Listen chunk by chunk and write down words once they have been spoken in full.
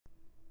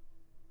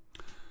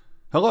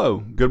Hello,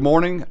 good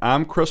morning.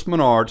 I'm Chris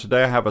Menard.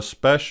 Today I have a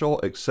special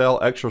Excel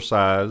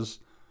exercise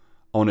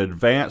on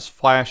advanced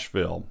flash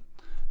fill.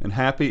 And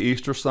happy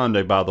Easter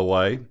Sunday, by the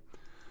way.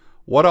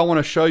 What I want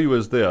to show you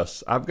is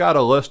this. I've got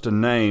a list of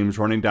names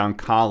running down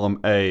column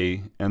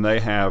A, and they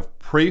have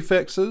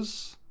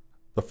prefixes,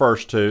 the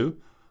first two,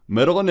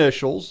 middle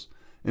initials,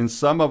 and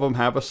some of them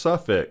have a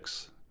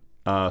suffix.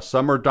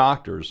 Some are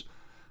doctors.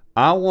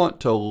 I want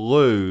to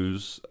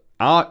lose...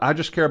 I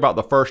just care about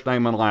the first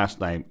name and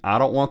last name. I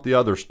don't want the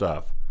other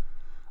stuff.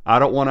 I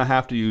don't want to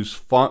have to use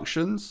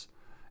functions,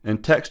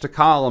 and text to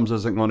columns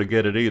isn't going to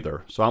get it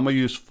either. So I'm going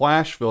to use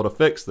flash fill to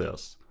fix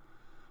this.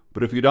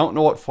 But if you don't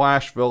know what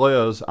flash fill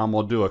is, I'm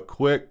going to do a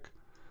quick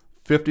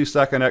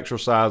 50-second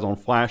exercise on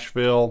flash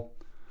fill.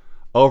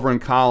 Over in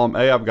column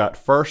A, I've got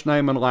first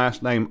name and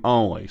last name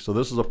only. So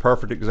this is a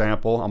perfect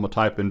example. I'm going to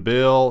type in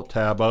Bill,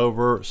 tab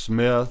over,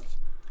 Smith,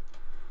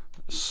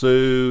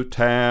 Sue,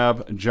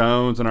 tab,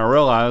 Jones, and I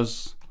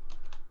realize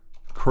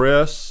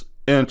Chris,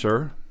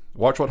 enter.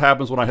 Watch what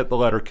happens when I hit the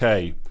letter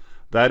K.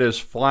 That is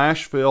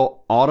flash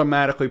fill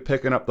automatically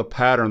picking up the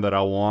pattern that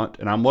I want,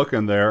 and I'm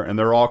looking there and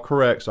they're all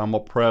correct, so I'm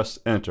going to press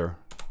enter.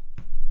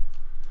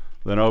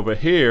 Then over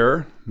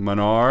here,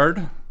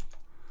 Menard,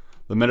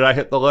 the minute I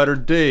hit the letter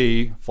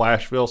D,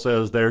 flash fill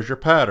says there's your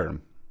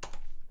pattern.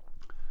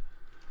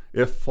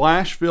 If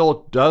flash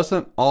fill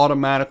doesn't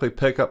automatically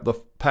pick up the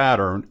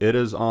pattern, it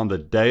is on the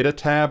data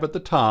tab at the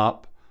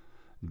top.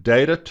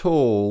 Data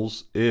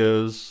tools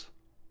is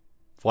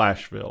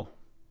flash fill,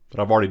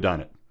 but I've already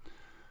done it.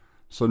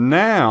 So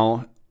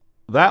now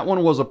that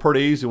one was a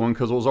pretty easy one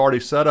because it was already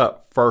set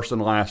up first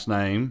and last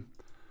name.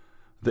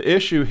 The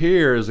issue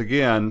here is,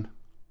 again,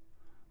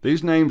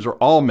 these names are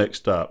all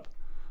mixed up.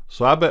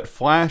 So I bet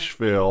flash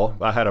fill,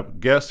 if I had a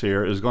guess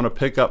here, is going to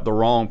pick up the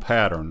wrong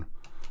pattern.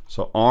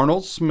 So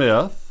Arnold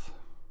Smith,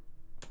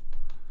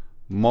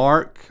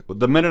 Mark,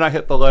 the minute I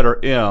hit the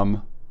letter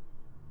M,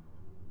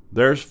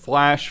 there's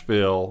flash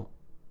fill.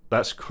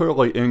 That's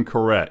clearly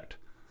incorrect.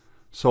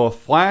 So if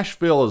flash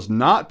fill is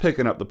not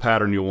picking up the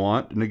pattern you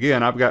want, and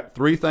again, I've got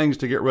three things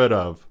to get rid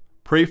of: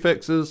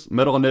 prefixes,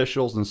 middle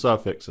initials, and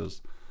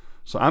suffixes.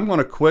 So I'm going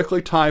to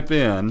quickly type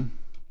in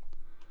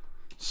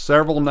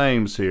several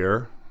names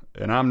here,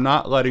 and I'm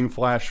not letting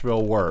flash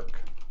fill work.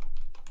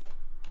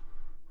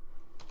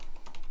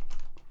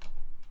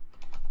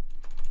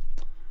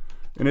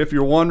 And if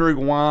you're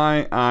wondering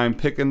why I'm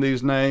picking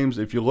these names,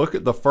 if you look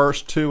at the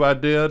first two I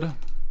did,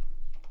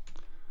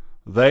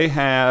 they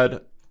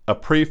had a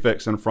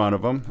prefix in front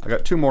of them. I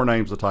got two more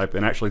names to type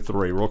in, actually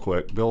three, real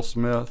quick. Bill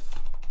Smith.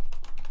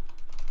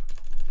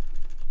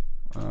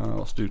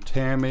 Let's do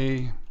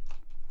Tammy.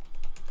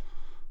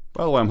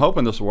 By the way, I'm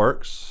hoping this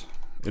works.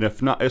 And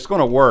if not, it's going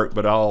to work,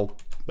 but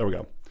there we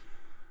go.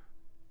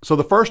 So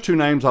the first two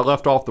names I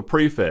left off the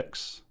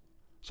prefix.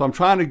 So I'm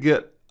trying to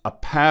get a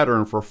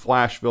pattern for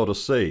flash fill to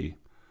see.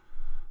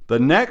 The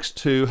next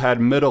two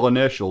had middle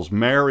initials,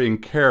 Mary and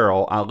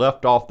Carol. I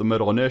left off the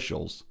middle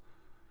initials.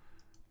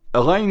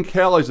 Elaine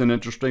Kelly's an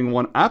interesting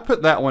one. I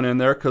put that one in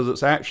there because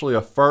it's actually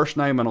a first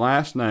name and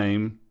last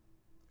name,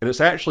 and it's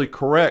actually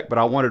correct, but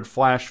I wanted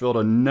flash fill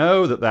to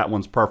know that that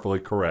one's perfectly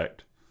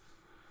correct.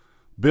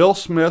 Bill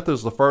Smith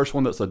is the first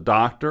one that's a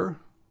doctor,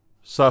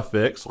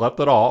 suffix,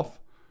 left it off.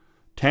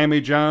 Tammy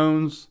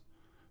Jones,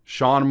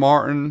 Sean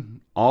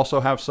Martin also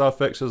have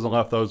suffixes and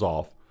left those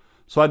off.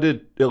 So I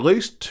did at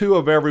least two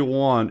of every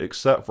one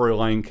except for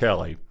Elaine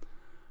Kelly.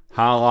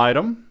 Highlight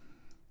them.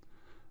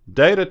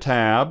 Data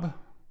tab.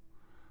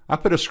 I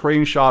put a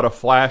screenshot of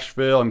flash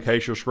fill in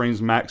case your screen's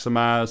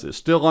maximized. It's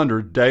still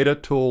under Data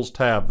Tools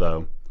tab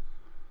though.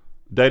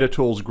 Data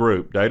Tools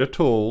group. Data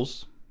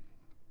Tools.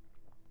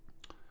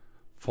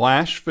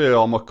 Flash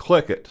fill. I'm going to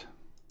click it.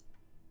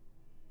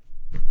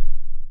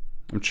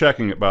 I'm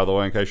checking it, by the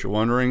way, in case you're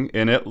wondering.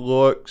 And it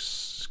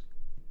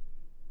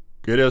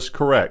is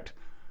correct.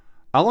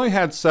 I only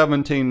had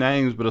 17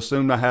 names, but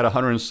assumed I had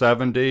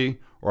 170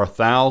 or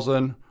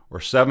 1,000 or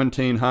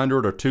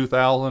 1,700 or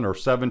 2,000 or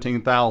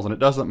 17,000. It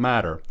doesn't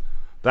matter.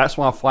 That's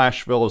why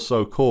flash fill is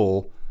so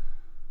cool.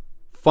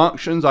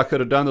 Functions, I could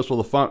have done this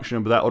with a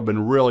function, but that would have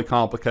been really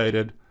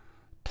complicated.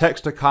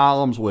 Text to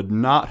columns would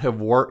not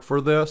have worked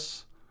for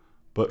this,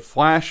 but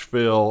flash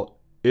fill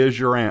is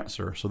your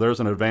answer. So there's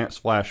an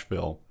advanced flash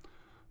fill.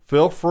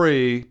 Feel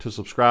free to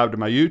subscribe to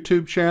my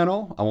YouTube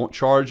channel. I won't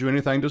charge you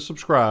anything to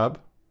subscribe.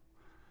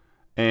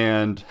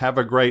 And have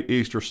a great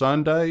Easter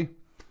Sunday.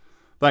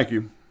 Thank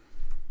you.